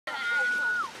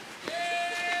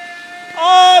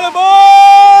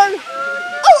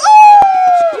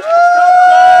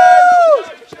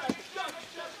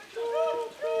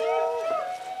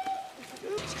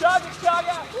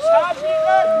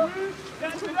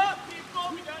up, people.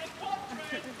 We got a coal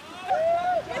train.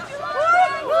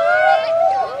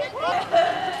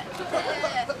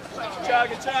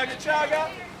 Chugga, chugga, chugga.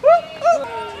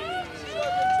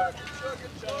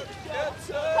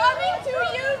 Coming to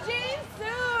Eugene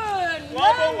soon.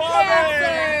 Global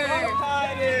warming,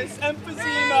 bronchitis,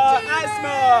 emphysema,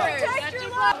 asthma. Protect your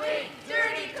lungs.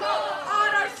 Dirty coal on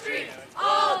our streets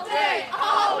all day,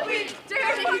 all week.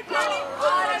 Dirty coal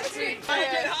on our streets. I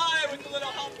get high with a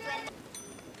little help from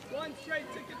one straight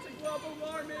ticket to global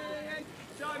warming.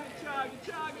 Chugga, chugga,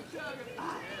 chugga, chugga.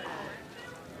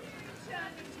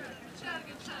 Chugga, chugga,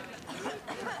 chugga, chugga.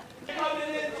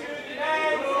 Coming into the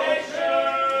air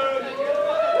station.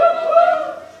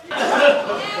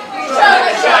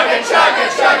 Chugga, chugga, chugga,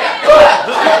 chugga.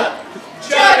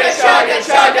 Chugga, chugga,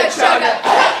 chugga, chugga.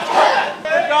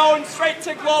 We're going straight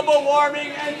to global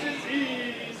warming and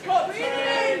disease. Coal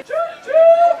train.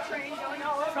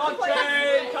 Coal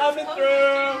train coming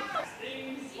through.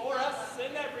 Things for us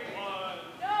and everyone.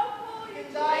 No coal, you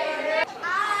die. I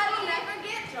will never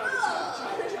get full.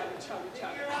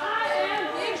 I am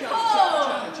big coal.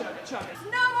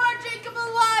 No more drinkable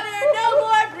water. No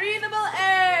more breathable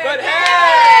air. But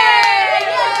hey!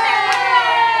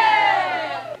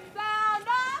 Sound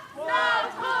off, no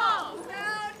coal.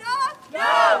 Sound off,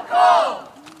 no coal.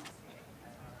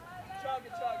 Chugga,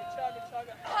 chugga, chugga,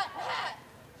 chugga.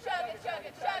 Chugga, chugga,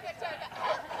 chugga, chugga.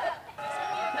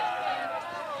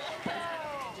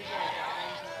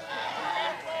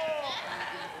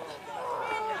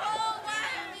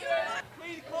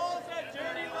 Clean coal's a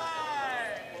dirty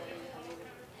lie.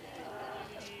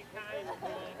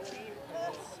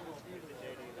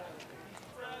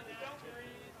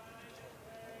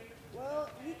 Well,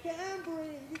 you can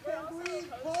breathe. You can breathe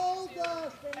coal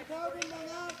dust and carbon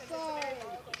monoxide.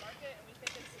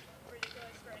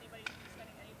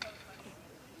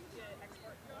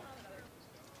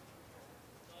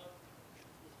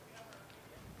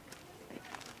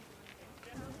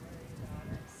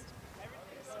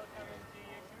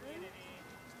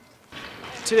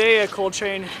 Today a coal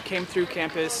train came through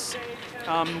campus.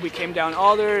 We came down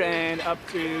Alder and up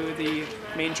through the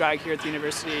main drag here at the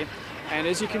university. And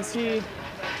as you can see,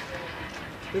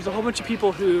 there's a whole bunch of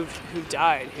people who've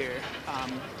died here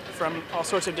from all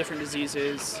sorts of different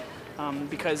diseases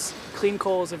because clean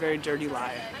coal is a very dirty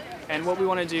lie. And what we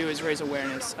want to do is raise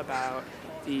awareness about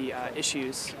the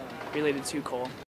issues related to coal.